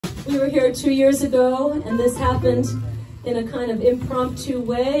We were here 2 years ago, and this happened in a kind of impromptu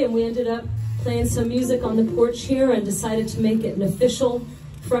way, and we ended up playing some music on the porch here and decided to make it an official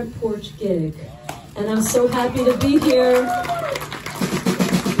front porch gig. And I'm so happy to be here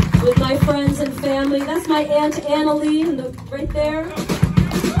with my friends and family. That's my Aunt Annalie right there.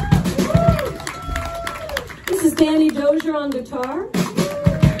 This is Danny Dozier on guitar.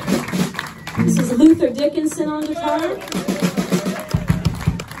 This is Luther Dickinson on guitar.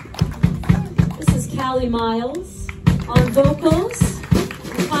 This is Callie Miles on vocals.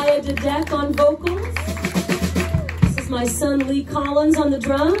 DeDeck on vocals. This is my son Lee Collins on the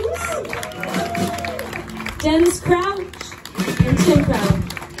drums. Dennis Crouch and Tim Crouch.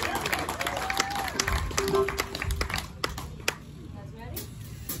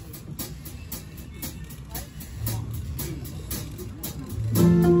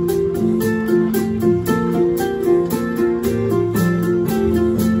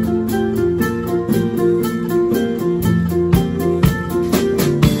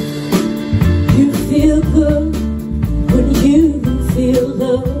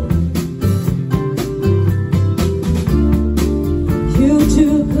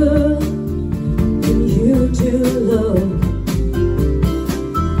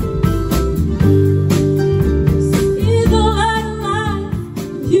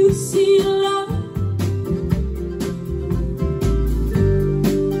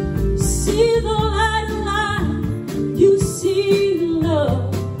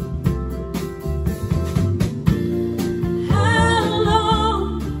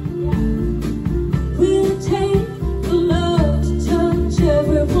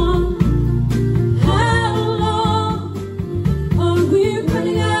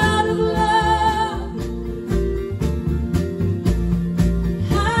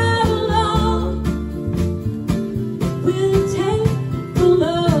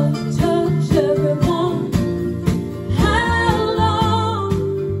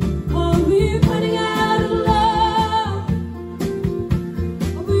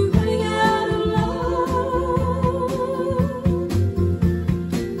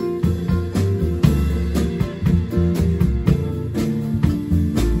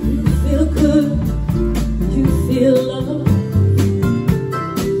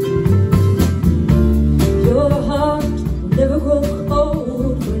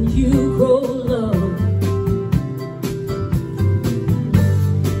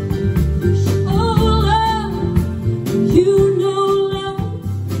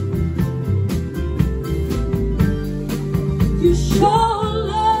 You show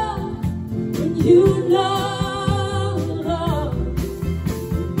love when you know.